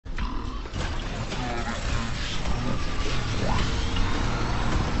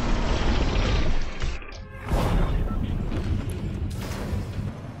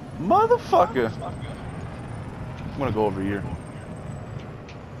Motherfucker! I'm gonna go over here.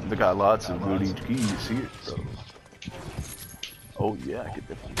 They got lots of good keys here, so. Oh yeah, I could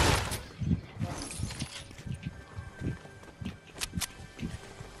definitely.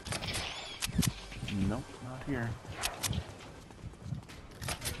 Nope, not here.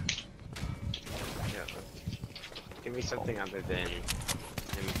 Yeah, give me something other than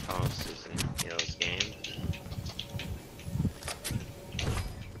impulses and heals game.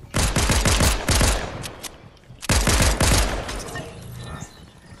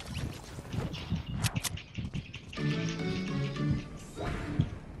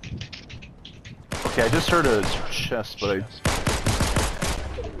 Okay, I just heard a chest, but I.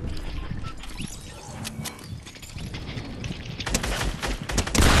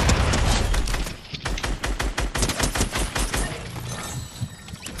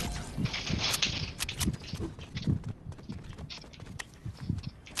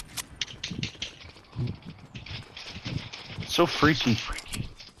 So freaky.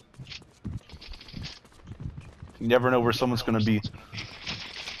 You never know where someone's gonna be.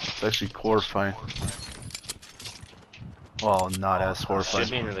 It's actually horrifying. Well, not as horrifying.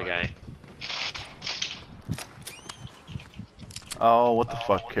 Should be another guy. Oh, what the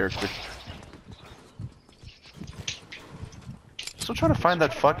fuck, character? Still trying to find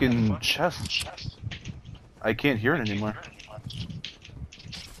that fucking chest. I can't hear it anymore.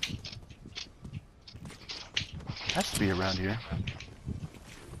 Has to be around here.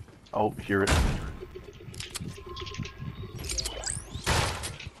 Oh, hear it.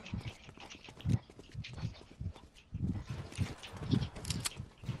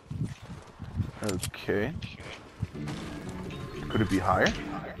 Okay. Could it be higher?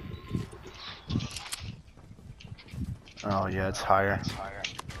 Oh yeah, it's higher.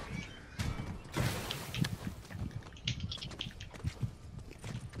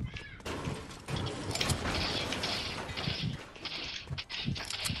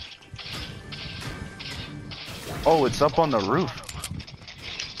 Oh, it's up on the roof.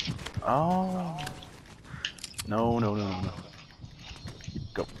 Oh. No, no, no, no, no.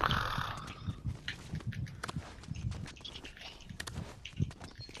 Go.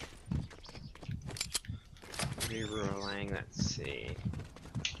 Rerolling, let's see.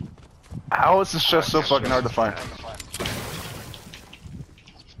 How is this chest so fucking hard to find?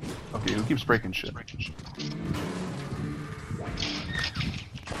 Okay, who keeps breaking shit?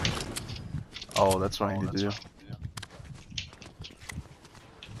 Oh, that's what I need to do.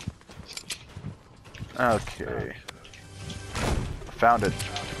 Okay. Found it.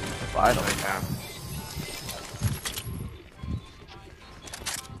 Finally.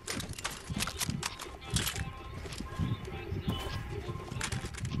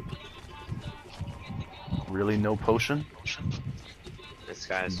 Really, no potion? This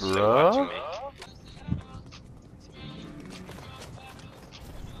guy's Bruh? still watching me.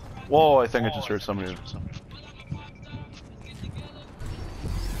 Whoa, I think I just heard somebody.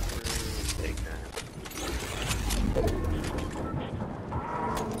 Take that.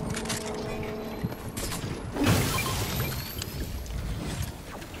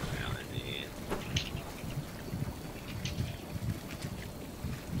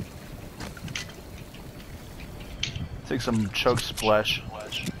 Take some choke splash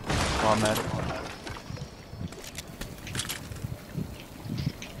on that.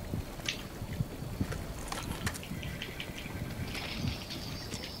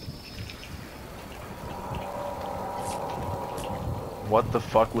 What the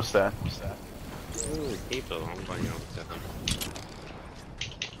fuck was that? Ooh, people, I'm going over to them.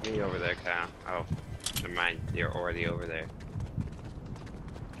 Me over there, Kyle. Oh, never mind, you're already over there.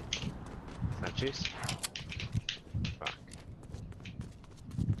 Is that juice? Fuck.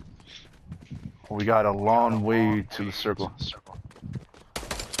 We got a long way to the circle.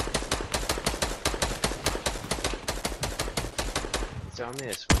 It's only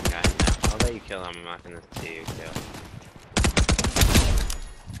this one guy. I'll let you kill him, I'm not gonna see you kill.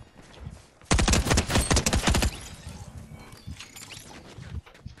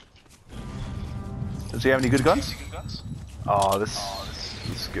 Does he have any good guns? Oh, this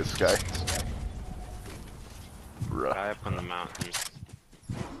guy. Bruh. Guy up on the mountain.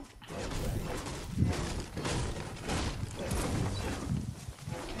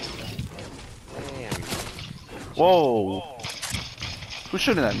 Damn. Whoa! Who's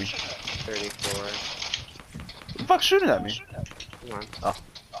shooting at me? 34. Who the fuck's shooting at me? Come on. Oh.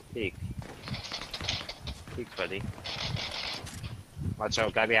 Peek. Peek, buddy. Watch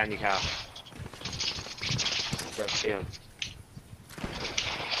out, guy behind you, Kyle. Grab shield.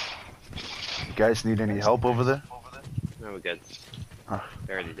 You guys need any help over there? No, we're good. Huh.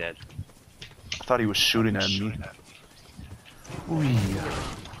 They're already dead. thought he was shooting at me. Ooh.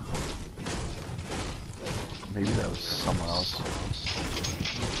 Maybe that was somewhere else.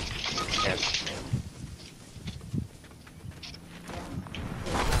 Yep.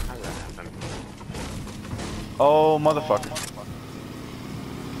 How did that happen? Oh, motherfucker.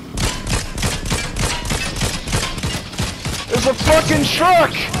 There's a fucking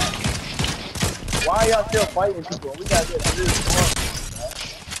truck! Why y'all still fighting people? We gotta get through this.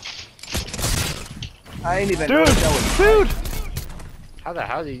 I ain't even know that was Dude! How the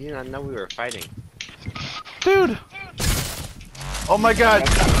hell did you not know we were fighting? Dude! Oh my god!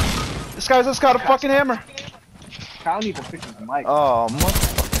 This guy's just got a fucking hammer! Kyle needs to fix his mic. Oh,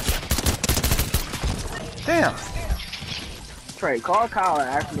 motherfucker. Damn! Trey, call Kyle and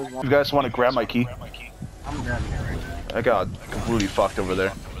ask him this one. You guys want to grab my key? I'm grabbing it right now. I got completely fucked over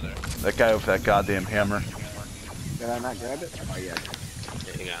there. That guy with that goddamn hammer. Did I not grab it? Oh yeah.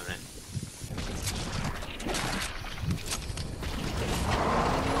 Yeah, you got it.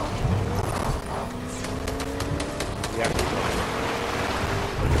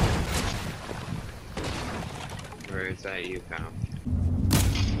 Where is that you, pal?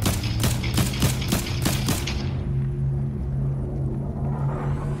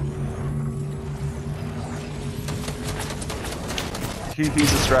 He's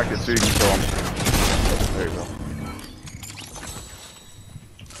distracted, so you can kill him. There you go.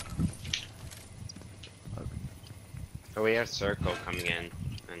 Oh, we have circle coming in.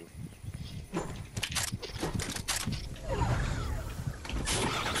 And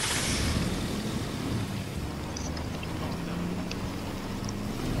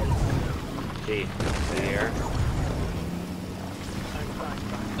gee, there.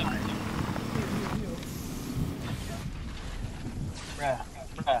 Bruh,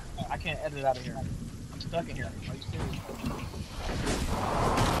 I can't edit out of here. I'm stuck in here. Are you serious?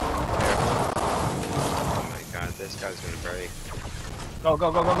 Oh my god, this guy's gonna break. Go.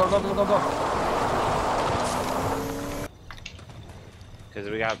 Because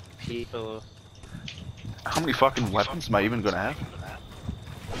we got people. How many fucking weapons am I even gonna have?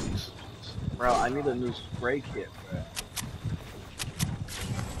 Jeez. Bro, I need a new spray kit, bro.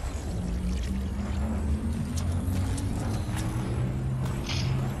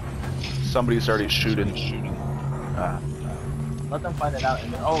 Somebody's already shooting. Let them find it out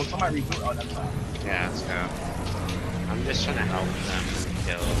and then, oh, somebody reboot. Oh, that's fine. Yeah, let's go. I'm just trying to help them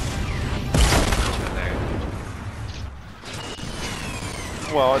kill each other.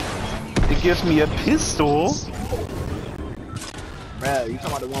 Well, it gives me a pistol. Bruh, you talking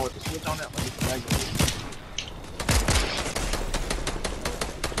about the one with the switch on it? Like it's regular.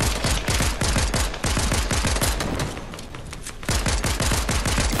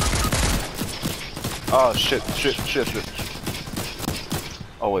 Oh shit.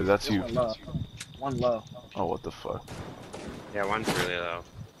 Oh wait, that's you. One low. Oh, what the fuck? Yeah, one's really low.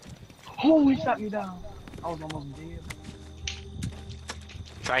 Oh, he shot me down. I was almost dead.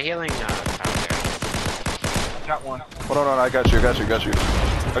 Try healing out there. Got one. Hold on, I got you. I got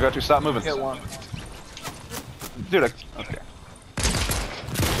you. Stop moving. Hit one. Dude, okay.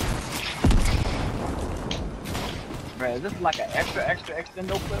 Bruh, is this like an extra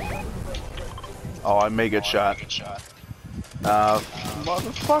extendo clip? Oh, I may get shot.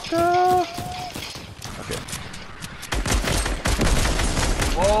 Motherfucker! Okay.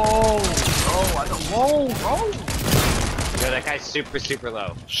 Whoa, bro. Yo, that guy's super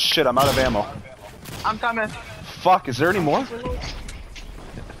low. Shit, I'm out of ammo. I'm coming. Fuck, is there any more?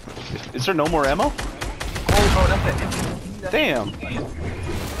 Is there no more ammo? Oh, bro, that's it. Damn.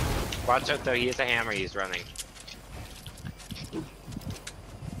 Watch out though, he has a hammer, he's running.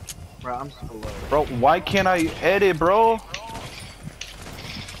 Bro, I'm so low. Bro, why can't I edit, bro?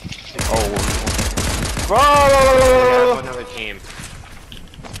 Oh. We have Bro! another team.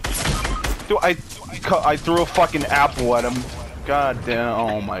 Dude, I threw a fucking apple at him. God damn,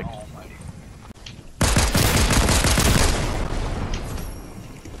 oh my.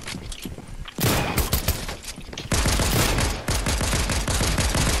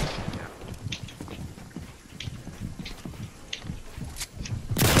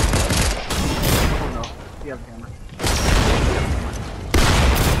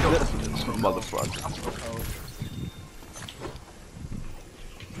 Motherfucker.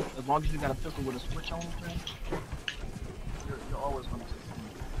 As long as you got a pistol with a switch on it, man, you're always gonna take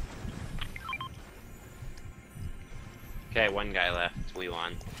something. Okay, one guy left, we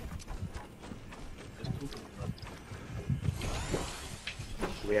won. There's two people left.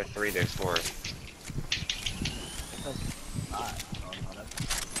 We have 3, there's 4. That's five. Oh, no, that's...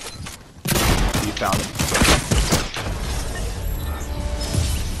 You found him.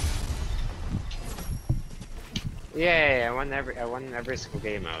 Yeah, I won every single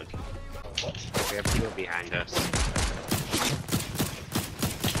game mode. We have people behind us.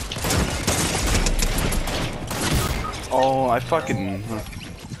 Oh, I fucking.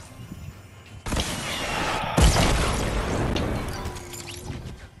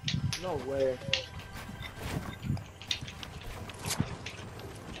 No way.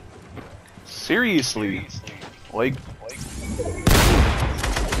 Seriously. Like.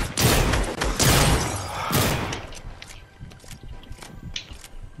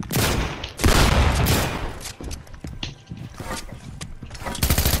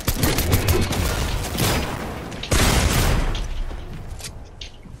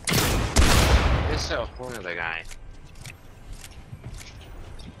 There's so one other guy.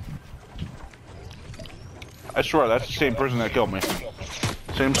 I swear, that's the same person that killed me.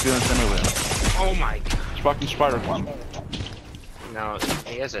 Same skin, same everything. Oh my god. It's fucking Spider-Climb. No,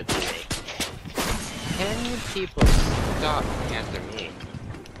 he is a teammate. 10 people stop coming after me.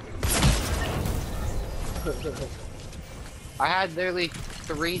 I had literally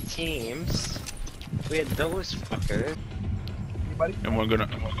 3 teams. We had those fuckers. Anybody? And we're gonna.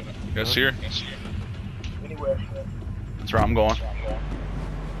 Guess here? Anywhere. That's where I'm going.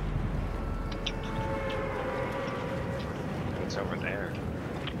 It's over there.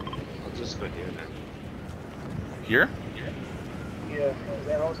 I'll just go here then. Here? Yeah. Is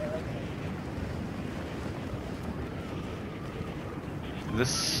that all right?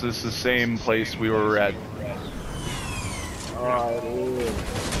 This is the same place we were at. Oh, dude.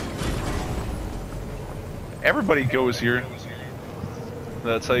 Everybody goes here.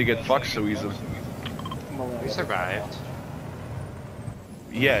 That's how you get fucked so easily. We survived.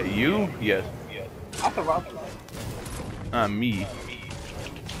 Yeah, you? Yeah. I survived. Me.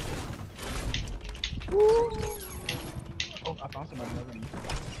 Oh, I found somebody else.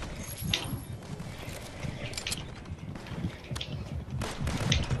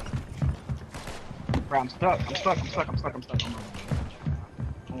 Bro, I'm stuck. I'm stuck.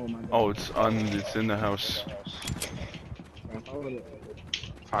 Oh my god. Oh, it's in the house.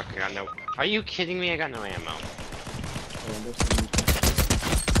 Fuck, I got no. Are you kidding me? I got no ammo.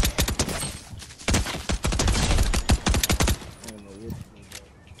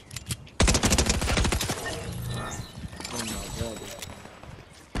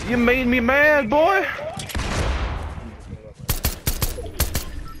 You made me mad, boy!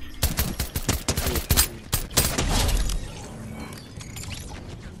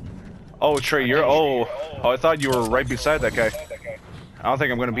 Oh, Trey, you're. Oh, I thought you were right beside that guy. I don't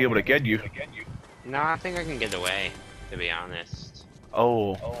think I'm gonna be able to get you. No, I think I can get away, to be honest.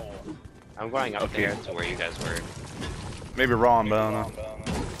 Oh. I'm going up Okay. there to where you guys were. Maybe wrong, but I don't know.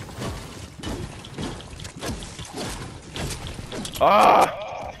 Ah!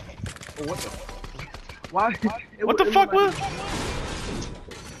 Oh, what the? Why? What the fuck was?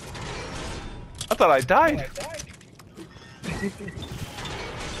 I thought I died.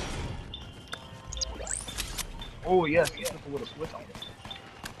 Oh yes, with a switch on.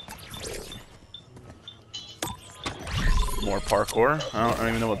 More parkour? I don't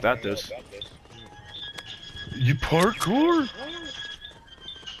even know what that does. You parkour?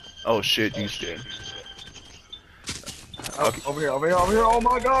 Oh shit, you dead. Okay. Over here, oh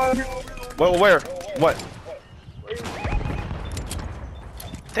my god! Well, where? What?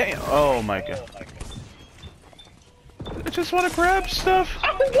 Damn, oh my god. I just want to grab stuff.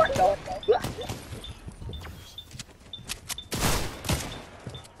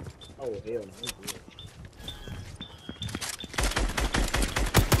 Oh hell no.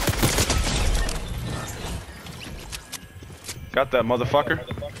 Got that motherfucker.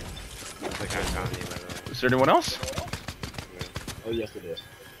 Is there anyone else? Oh yes it is.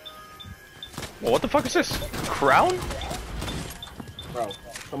 Well, what the fuck is this? Crown? Bro,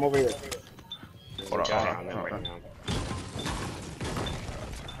 come over here. Hold Guy on, on there right now.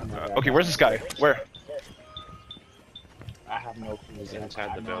 Okay, where's this guy? Where? I have no clue. He's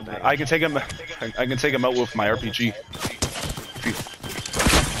inside the building. I can take him. I can take him out with my RPG.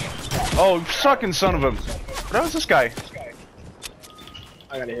 Oh, sucking son of a! Where was this guy?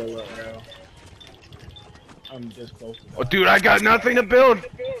 I gotta heal up, bro. I'm just close to Oh, dude, I got nothing to build.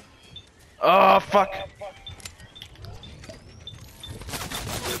 Oh fuck!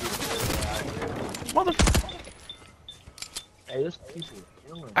 Mother. Hey, this people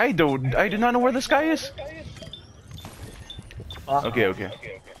killing. I do not know where this guy is. Okay, okay.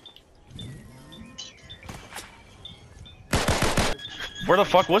 Where the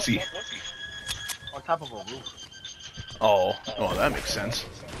fuck was he? On top of a roof. Oh, that makes sense.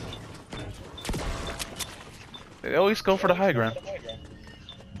 They always go for the high ground.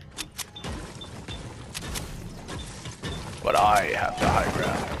 but I have the high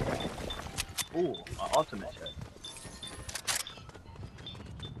ground. Ooh, ultimate shit.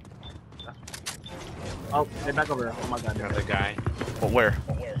 Oh, hey, back over here. Oh my god, The other guy. But where?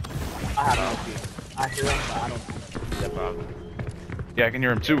 I have no fear. I hear him, but I don't see him. Step up. Yeah, I can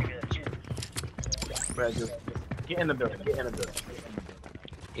hear him too. Brad, just get in the building. Get in the building.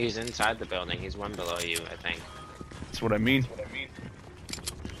 He's inside the building. He's one below you, I think. That's what I mean.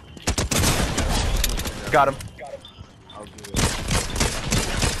 Got him. I'll do it.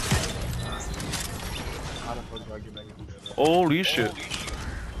 How the fuck do I get back into there? Holy shit.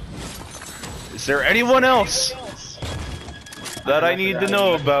 Is there anyone else that I need to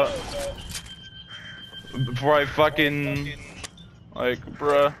know about before I fucking, like,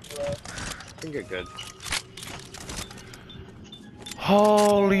 bruh? I think you're good.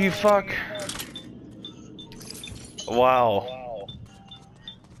 Holy fuck. Wow.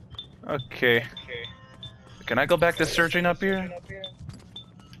 Okay. Can I go back to searching up here?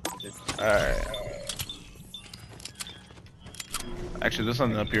 Alright. Actually, there's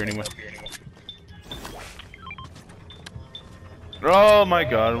nothing up here anyway. Oh my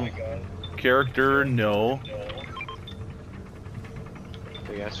god. Character, no.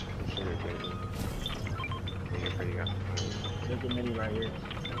 I guess I'm sure you're good. You're pretty good. There's a mini right here.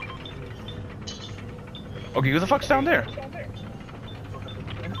 Okay, who the fuck's down there?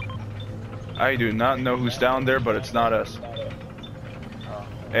 I do not know who's down there, but it's not us.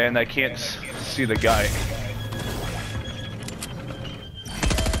 And I can't see the guy.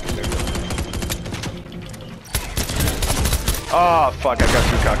 Ah, fuck, I got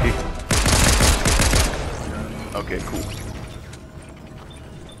too cocky. Okay, cool.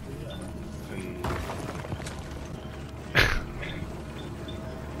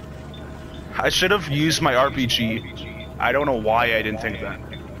 I should have used my RPG. I don't know why I didn't think that.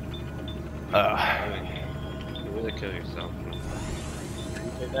 You really kill yourself.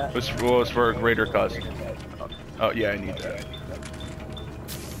 It's for a greater cause. Oh, yeah, I need that.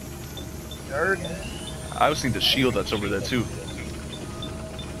 I also need the shield that's over there, too.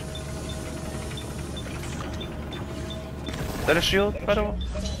 Is that a shield, by the way?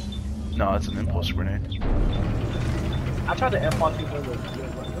 No, it's an impulse grenade. I tried to impulse you with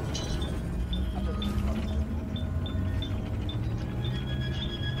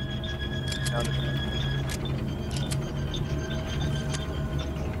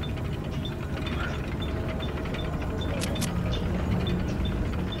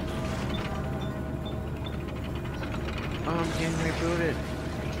Oh, I'm getting rebooted.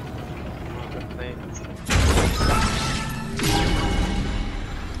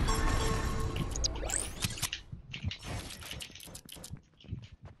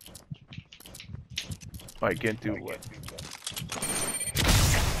 I can't do what?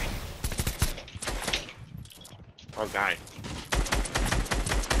 Oh, guy.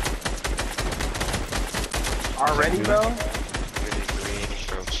 already, bro? 33,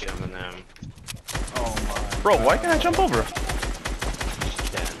 stroke shield on them. Oh my. Bro, why can't I jump over?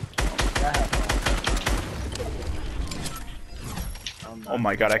 Dead. Oh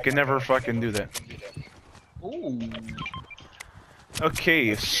my god, I can never fucking do that. Ooh.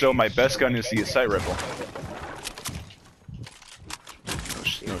 Okay, so my best gun is the assault rifle.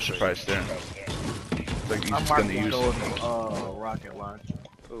 No surprise there. It's like the I'm easiest gun to marking use. those, rocket launch.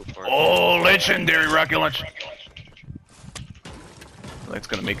 Ooh, Oh, legendary rocket launch! That's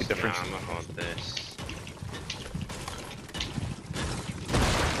gonna make a difference. Yeah, I'm gonna hold this.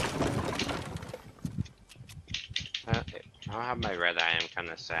 I don't have my red eye, I'm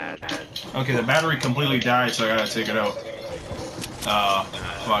kinda sad. Okay, the battery completely died, so I gotta take it out.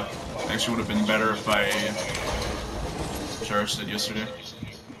 Fuck. Actually would have been better if I charged it yesterday.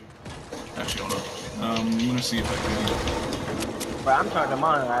 Actually, hold on. I'm gonna see if I can... But I'm charging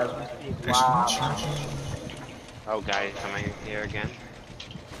mine as we speak. Actually, Wow. not charging. Oh, guy coming here again?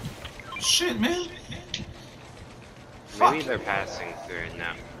 Shit, man! Maybe Fuck. they're passing through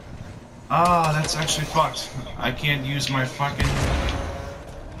now. Ah, that's actually fucked. I can't use my fucking...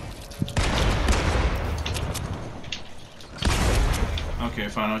 Okay,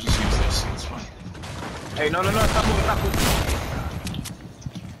 fine, I'll just use this. That's fine. Hey, no, stop moving, stop moving.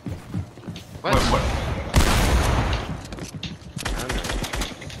 What? What? I don't know.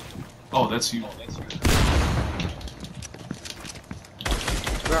 Oh, that's you.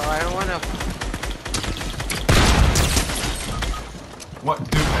 Bro, I don't wanna. What?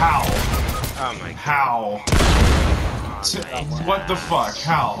 Dude, how? Oh my god. How? Oh, nice. What the fuck?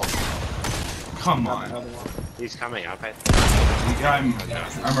 How? Come on. He's coming up, I think. I'm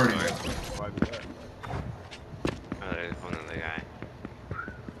already there. Oh, there's one other guy.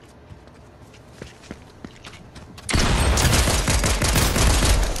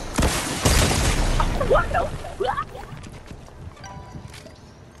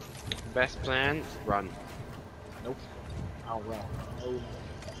 Best plan, run. Nope. I'll run. No.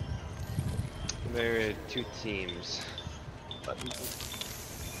 There are 2 teams. Let me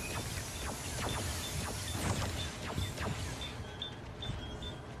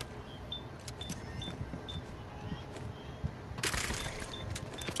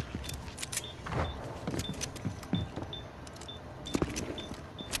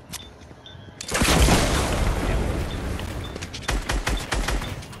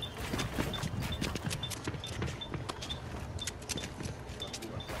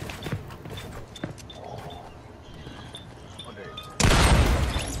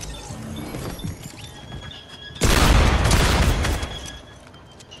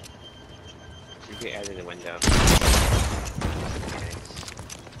You get out of the window.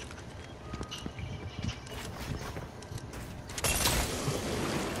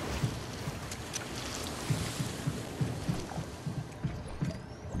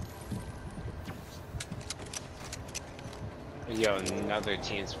 Yo, another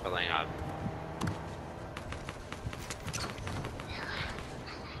team's pulling up.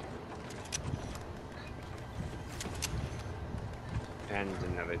 And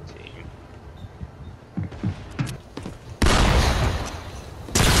another team.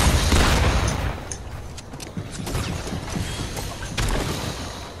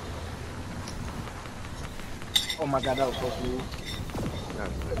 Oh my god, that was so smooth. No,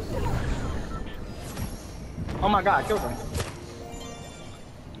 Oh my god, I killed him.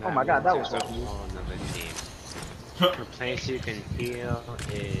 Oh my god, that was so there's smooth. another team. The place you can heal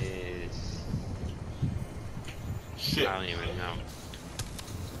is... Shit. I don't even know.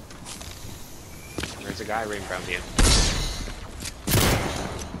 There's a guy right in front of you.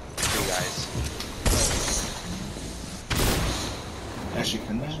 2 guys. Actually,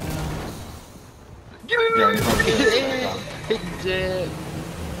 can that? Give me Yeah, you're probably good. Big jet.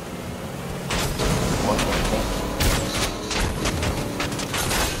 What the fuck?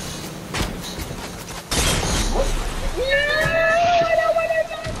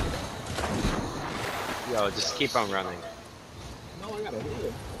 Yo, just keep on running. No, I gotta hit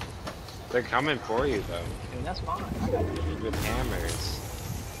him. They're coming for you though. I mean, that's fine. I gotta hit him. With hammers.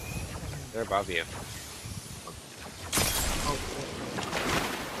 They're above you. Oh,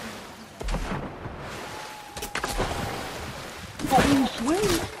 oh, swing!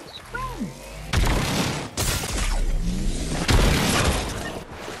 Swing!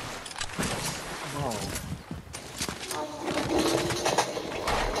 Oh.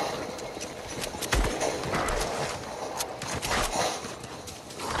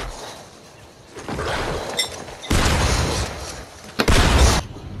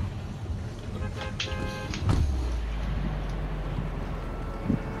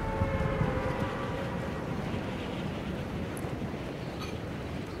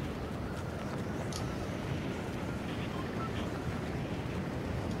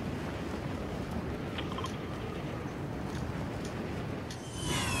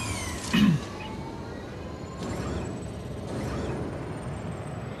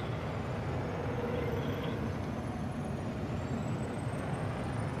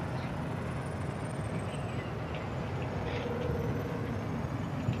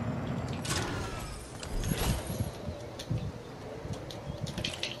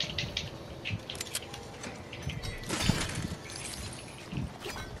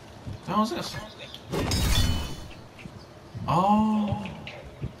 What was this? Oh.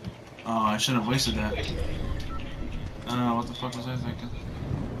 Oh, I shouldn't have wasted that. What the fuck was I thinking?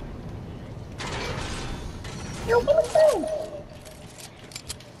 Yo, what's that?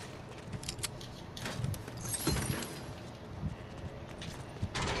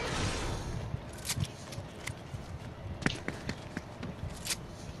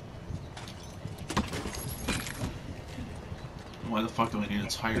 Why the fuck do I need a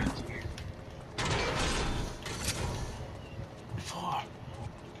tire? Fuck.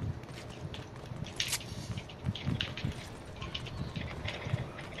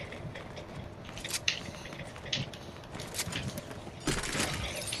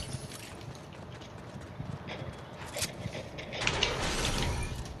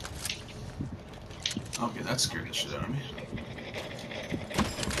 Okay, that scared the shit out of me.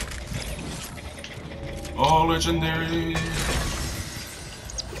 Oh, legendary!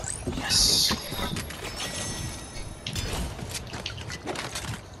 Yes!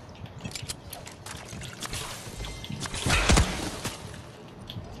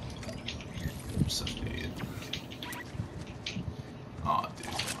 I'm such an idiot. Aw, dude,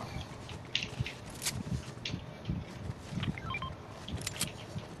 come on.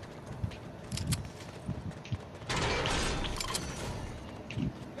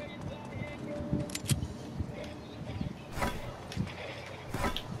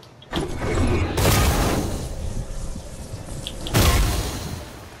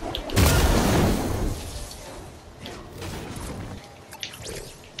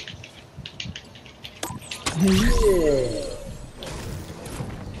 Yeah.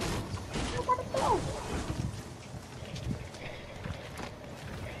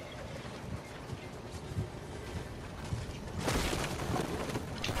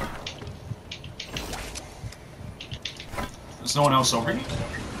 There's no one else over here?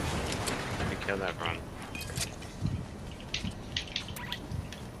 I killed that run.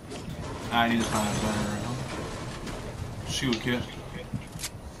 I need to find a better shoot kit.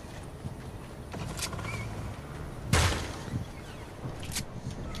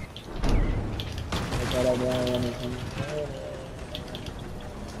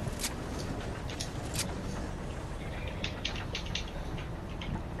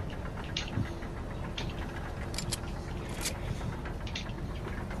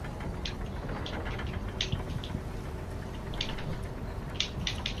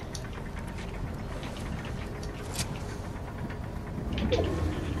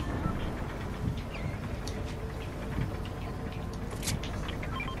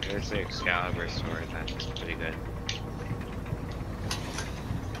 There's the Excalibur sword, that's pretty good.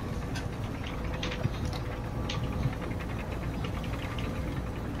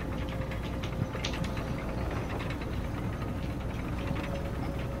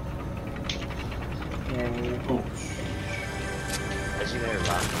 Oh. Legendary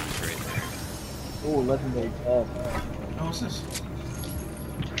rock launcher right there. Ooh, legendary tab. Oh, what's this?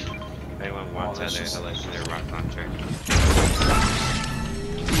 If anyone wants that, there's a legendary rock launcher.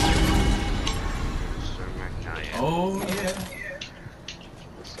 Oh, yeah.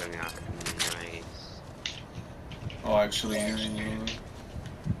 This one out. Nice. Oh, actually, I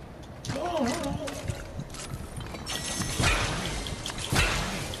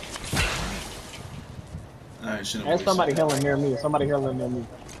shouldn't There's have somebody wasted healing near me. Somebody healing near me.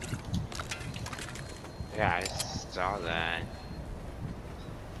 Yeah, I saw that.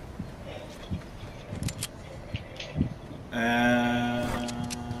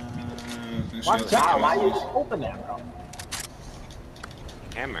 Watch out! Why you open that, bro?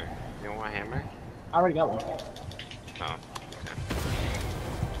 Hammer. You don't want hammer? I already got one. Oh.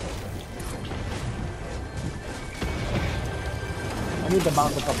 I need to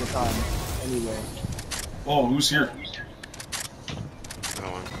bounce a couple times. Anyway. Oh, who's here?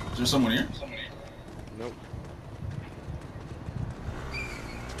 No one. Is there someone here? Nope.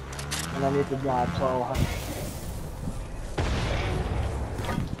 And I need to drive 1200.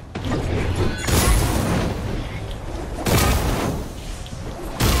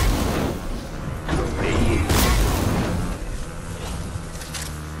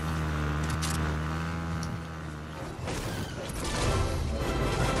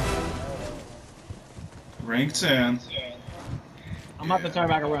 Rank 10. I'm about to turn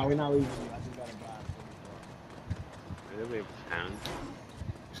back around. We're not leaving. I just gotta drive. Where do we pound?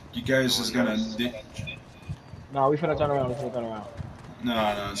 You guys is gonna. No, we finna turn around. We finna turn around.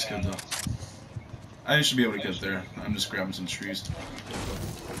 No, it's good though. I should be able to get there. I'm just grabbing some trees.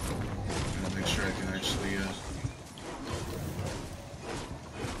 Gonna make sure I can actually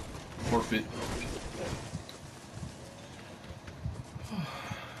forfeit.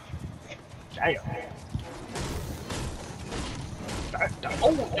 Damn.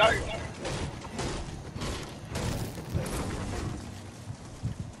 Oh, damn.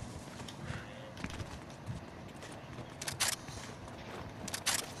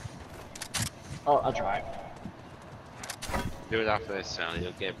 Oh, I'll try. Do it off of this cell,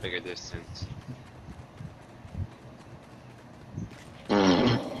 you'll get bigger distance.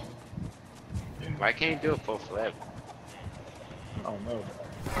 Why can't you do a full flip? Oh no.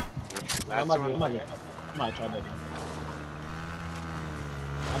 That's I might try that.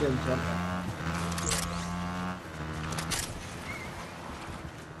 I didn't jump.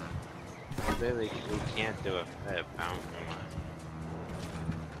 Literally, we can't do a flip. I don't know why.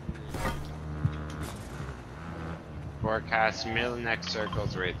 Forecast, middle next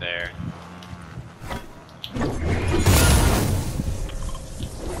circle's right there.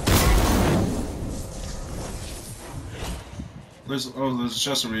 There's a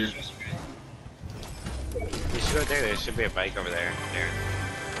chest over here. You should go there. There should be a bike over there. There.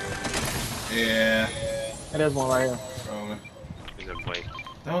 Yeah. There's one right here. Probably. There's a bike.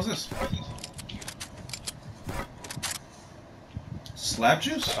 What was this? Slap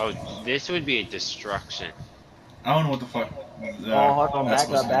juice? Oh, this would be a destruction. I don't know what the fuck. Oh, hold on. Back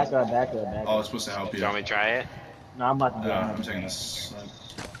up. Oh, it's supposed to help Do you. you want me to try it? No, I'm about to do it. I'm taking this.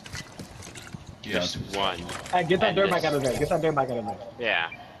 Yeah. Just one. Hey, get that And dirt this- bike out of there. Get that dirt bike out of there. Yeah.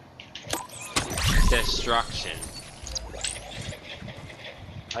 Destruction.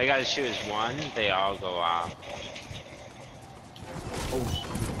 All you gotta shoot is one, they all go off. Oh,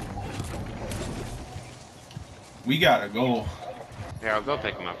 We gotta go. Here, I'll go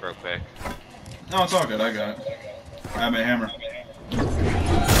pick him up real quick. No, it's all good. I got it. I have my hammer.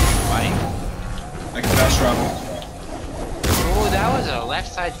 Why? I can fast travel. Oh, that was a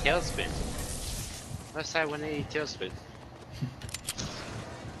left side tailspin. Left side 180 tailspin.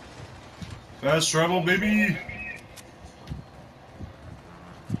 Fast travel, baby.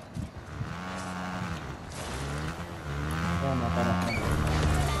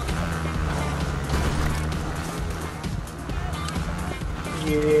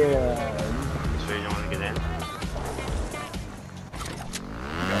 Yeah. You sure you don't want to get in?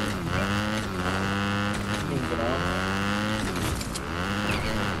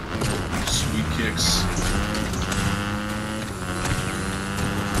 Sweet kicks.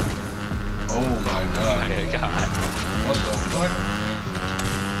 Oh my god. Oh my god. What the fuck?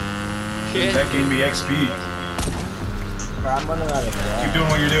 Shit. That gave me XP. Bro, I'm running out of gas. Keep doing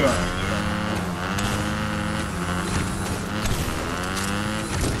what you're doing.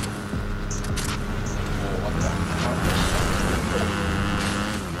 Oh, what the fuck?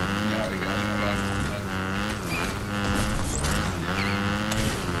 Yeah, we got it.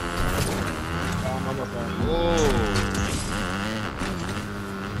 I'm almost done. Whoa.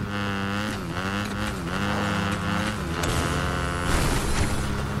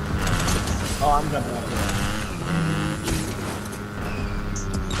 Oh, I'm jumping out here.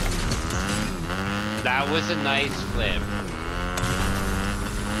 That was a nice flip.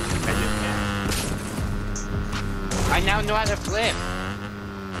 I now know how to flip.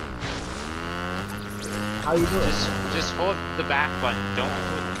 How you doing? Just hold the back button. Don't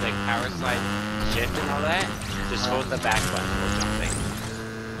hold like power slide, shift and all that. Just hold the back button while jumping.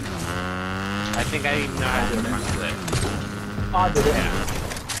 I think I even know how to do a front flip. Oh, I did it. Yeah.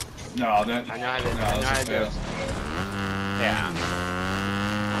 No, that. I know how to, No, I know how that's to do it. fail. Yeah.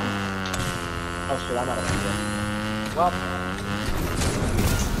 Oh shit, I'm out of here. Well,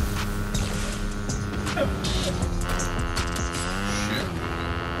 Shit.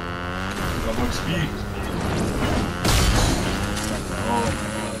 Double XP. Oh my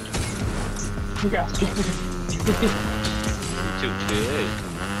god. you guys. Too good.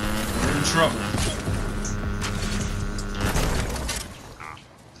 We're in trouble.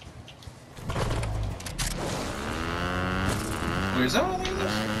 Wait, is that what I think it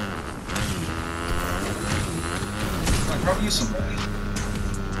is? I probably use some.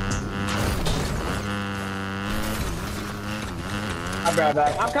 I'll grab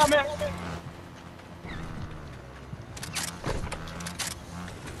that. I'm coming!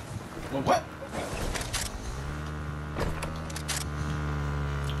 Well, what?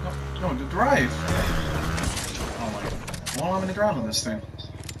 No, to drive. Oh my. Well, I'm gonna drive on this thing.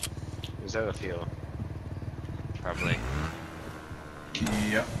 Is that a fuel? Probably.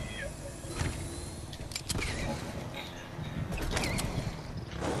 Yep.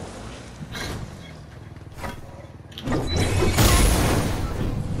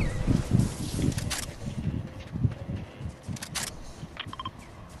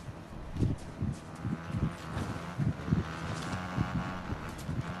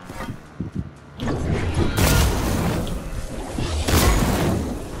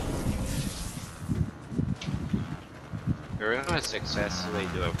 We're gonna successfully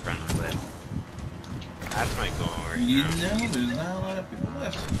do a front flip. That's my goal right You now. know, there's not a lot of people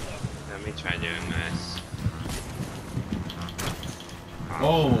left. Let me try doing this.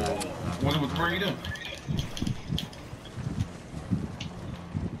 Oh, what are you doing?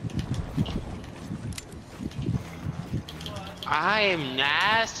 I am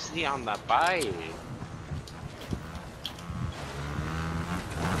nasty on the bike.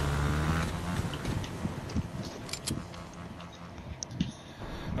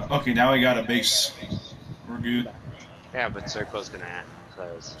 Okay, now we got a base. We're good. Yeah, but circle's gonna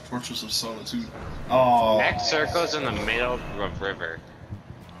close. Fortress of Solitude. Oh. Next circle's in the middle of river.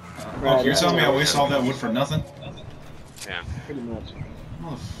 Oh, you're telling me I waste all that wood for nothing? Yeah. Pretty much.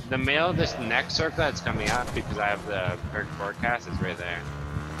 The middle of this next circle that's coming up because I have the perk forecast is right there.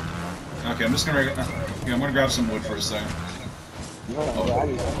 Okay, I'm just gonna. Yeah, I'm gonna grab some wood for a second. No,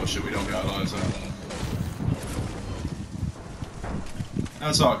 Oh shit, we don't got all that.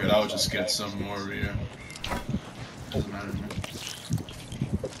 That's all good. I'll just get some more over here. Doesn't matter to me.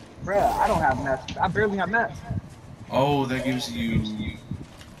 Bruh, I don't have mats. I barely have mats. Oh, that gives you.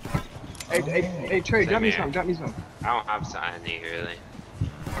 Hey, Trey, drop me Same some, drop me some. I don't have any really.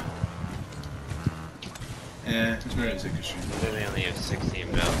 Eh, it's better to take a shoot. Literally only have 16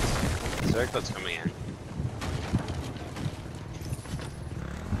 builds. Circle's coming in.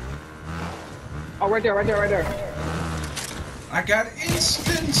 Oh, right there, right there, right there. I got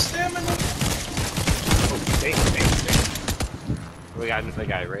instant stamina. We got the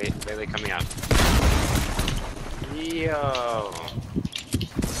guy right really coming up. Yo.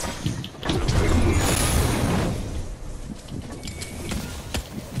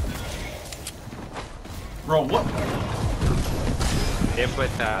 Bro, what? Dip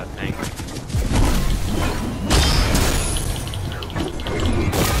with that thing.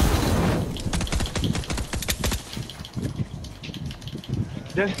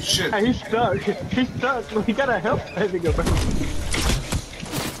 Shit. He's stuck. He's stuck. We gotta help that nigga, bro.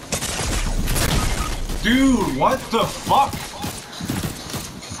 Dude, what the fuck?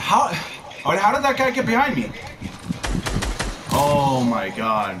 How did that guy get behind me? Oh my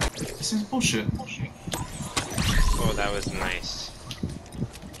god. This is bullshit. Oh, that was nice.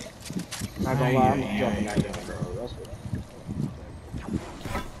 Not gonna lie, I'm jumping that gun, bro. That's what.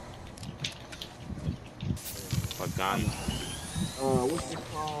 What gun? What's this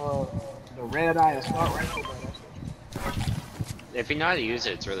called? The red eye assault rifle, bro. If you know how to use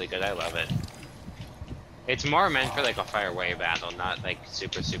it, it's really good. I love it. It's more meant for like a far away battle, not like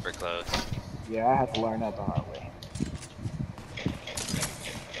super close. Yeah, I had to learn that the hard way.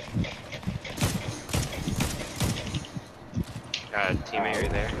 Teammate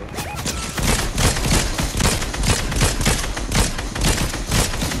right there.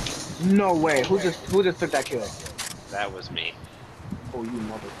 No way. Who just took that kill? That was me. Oh, you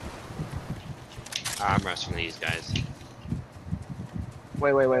mother. I'm rushing these guys.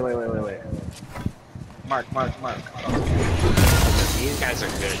 Wait. Mark. These guys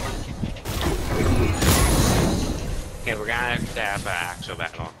are good. Okay, we're gonna have to have an actual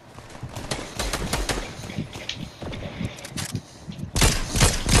battle.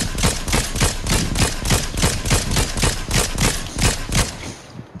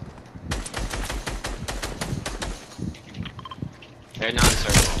 They're not in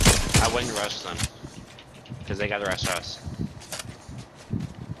circle. I wouldn't rush them. Because they gotta rush us.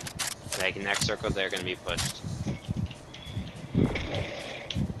 Like, next circle, they're gonna be pushed.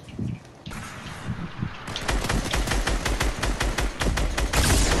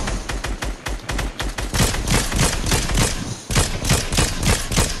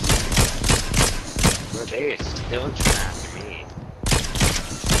 But they are still trying after me.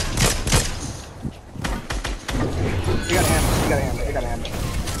 You got a hammer.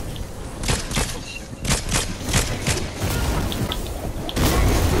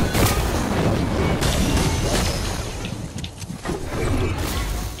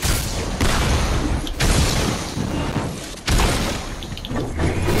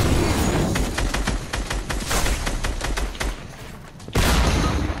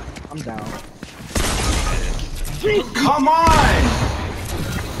 I'm down. Come on!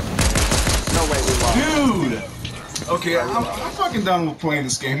 No way we lost. Dude! Okay, I'm fucking done with playing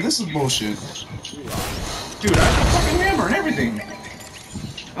this game. This is bullshit. Dude, I have a fucking hammer and everything.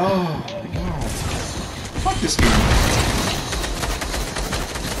 Oh my god. Fuck this game.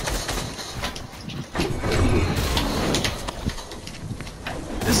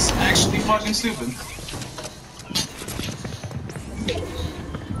 This is actually fucking stupid.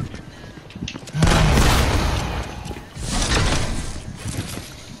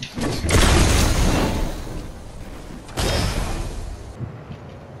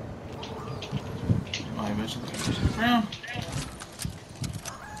 Yeah.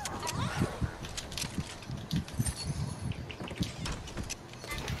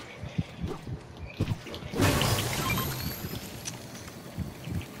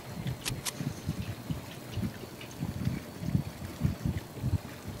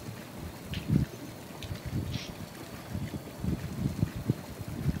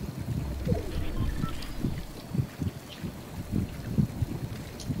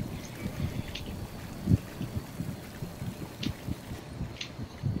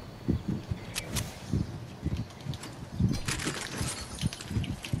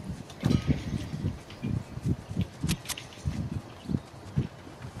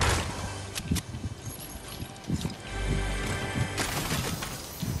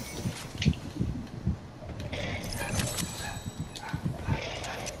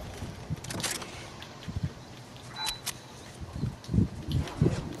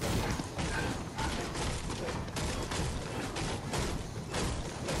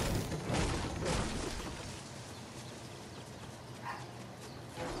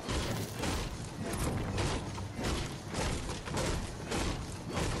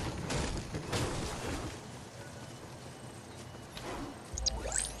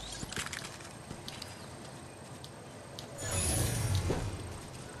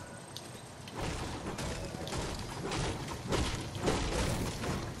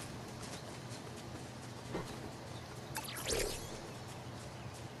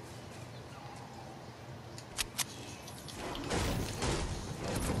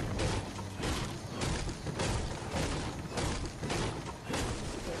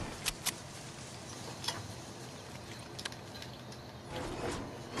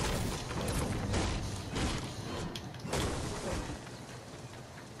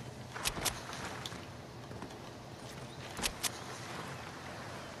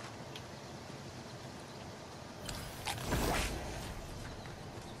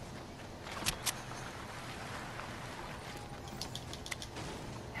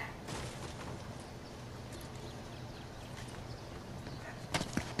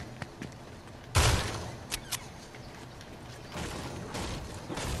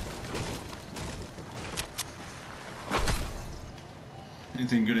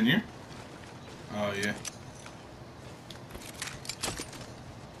 Anything good in here? Oh, yeah.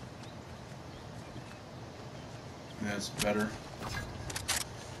 That's better.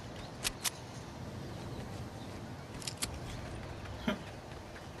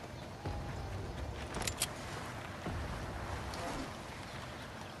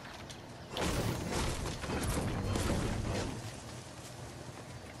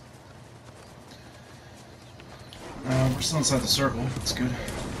 We're still inside the circle. That's good.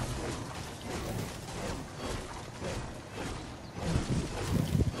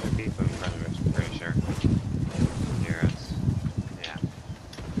 People in front of us, I'm pretty sure. Near us. Yeah.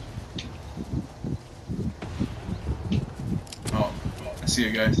 Oh, I see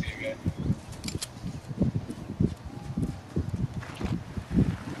a guy.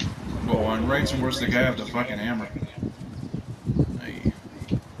 Whoa, on right's and where's the guy with the fucking hammer? Hey.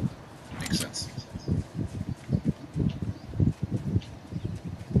 Makes sense.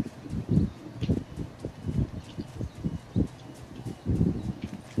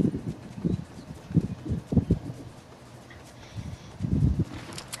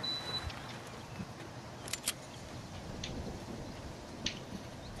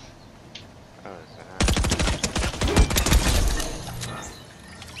 Oh, is that?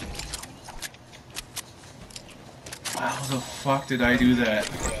 How the fuck did I do that?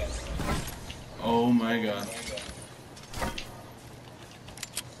 Oh my god.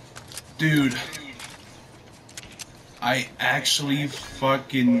 Dude. I actually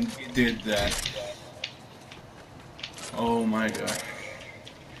fucking did that. Oh my god.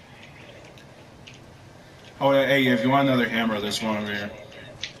 Oh, hey, if you want another hammer, there's one over here.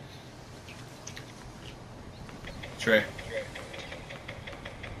 Trey.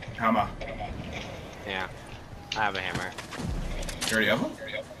 Hammer. Yeah. I have a hammer. You already have one?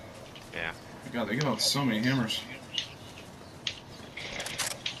 Yeah. God, they give out so many hammers.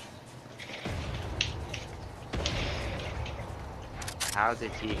 How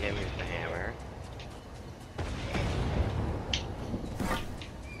did he hit me with the hammer?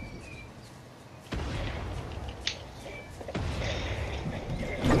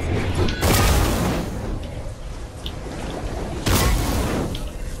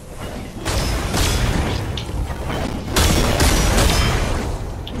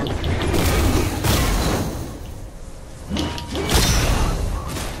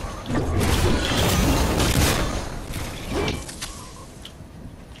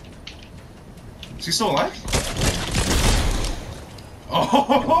 Is he still alive?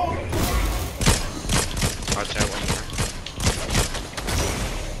 Oh! Watch out one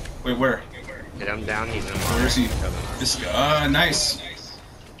more. Wait, where? Hit him down, he's in Where is he? This guy. Nice.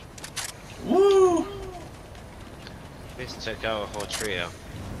 Woo! We just took out a whole trio.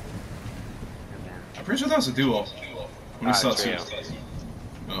 I'm pretty sure that was a duo. When we saw two. Trio.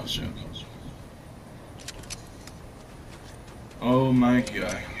 Oh shit. Oh my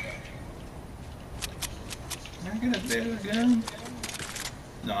god. Can I get a better gun?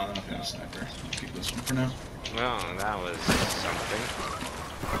 No, I'm not gonna sniper. I'll keep this one for now. Well, that was something.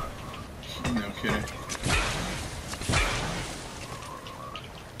 No kidding.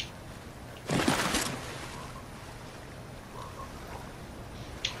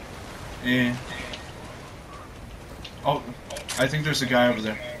 Eh. Oh, I think there's a guy over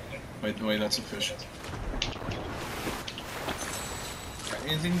there. Wait, that's a fish. Got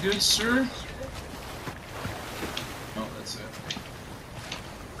anything good, sir? Oh, that's it.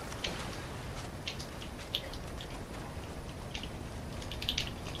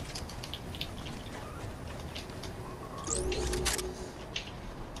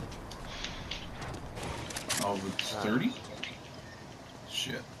 Oh, with 30?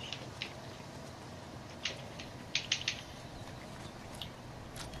 Shit.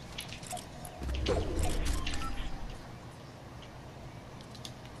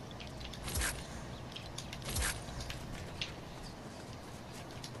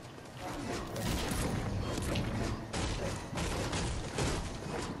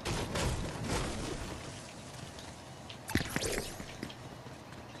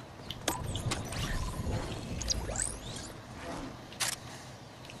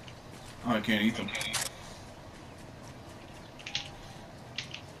 Oh, I can't eat them.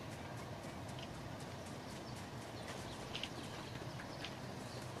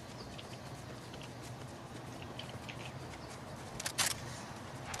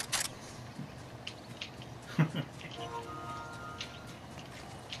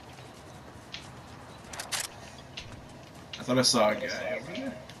 I thought I saw a guy over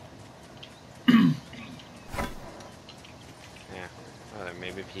there. Yeah. Oh, there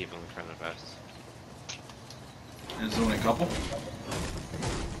may be people in front of us. There's only a couple.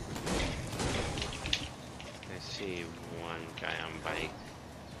 guy on bike.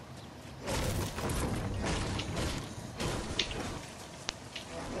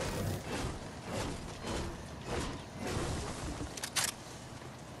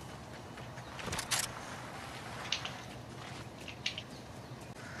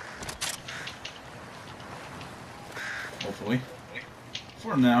 Hopefully.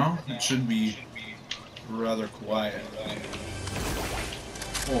 For now, it should be rather quiet.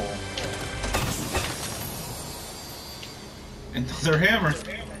 Oh. Another hammer!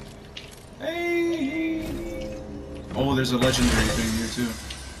 Hey! Oh, there's a legendary thing here too.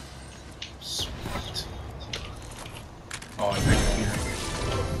 Sweet. Oh, I think here.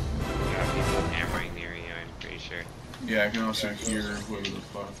 Yeah, people hammering near you, I'm pretty sure. Yeah, I can also hear whoever the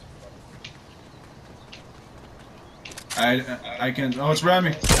fuck. I can. Oh, it's around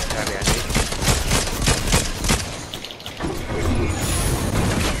me.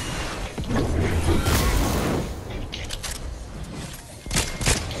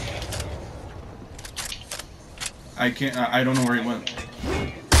 I can't. I don't know where he went.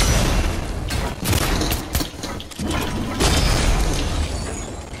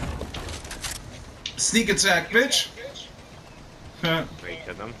 Sneak attack, bitch! Wait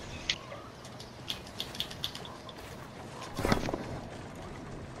to them.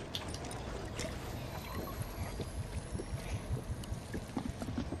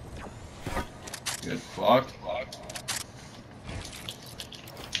 Get fucked.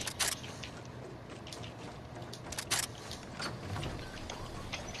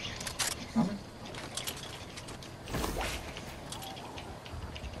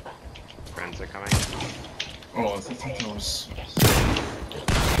 Friends are coming. Oh, I think that was.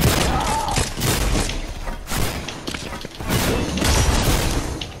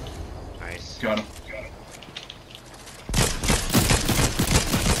 Nice. Got him.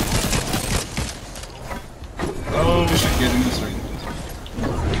 Oh, we should get in this right.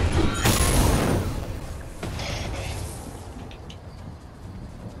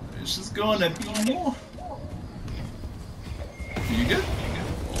 This is gonna be more. You good?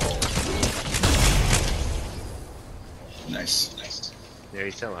 Nice. Yeah,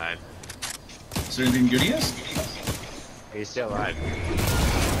 he's still alive. Is there anything good he has? He's still alive.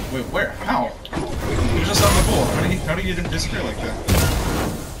 Wait, where? How? He was just on the bowl. How do you disappear like that?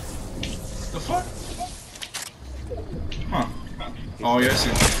 The fuck? Huh. Oh, yeah, I see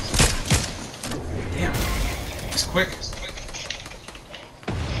him. Damn. He's quick.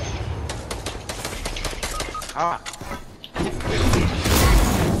 Ah!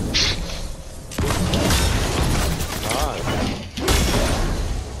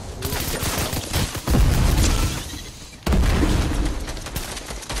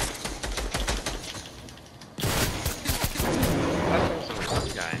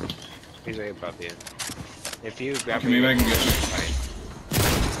 He's right above you. If you grab Okay, maybe I can get you. Right.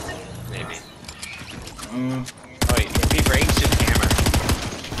 Maybe. Uh, Oh wait, if he breaks, just hammer.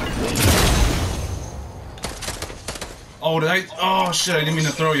 oh, did I? Oh shit! I didn't mean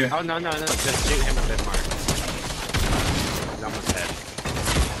to throw you. Oh no, just shoot him a bit more. He's almost dead.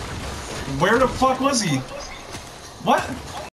 Where the fuck was he? What?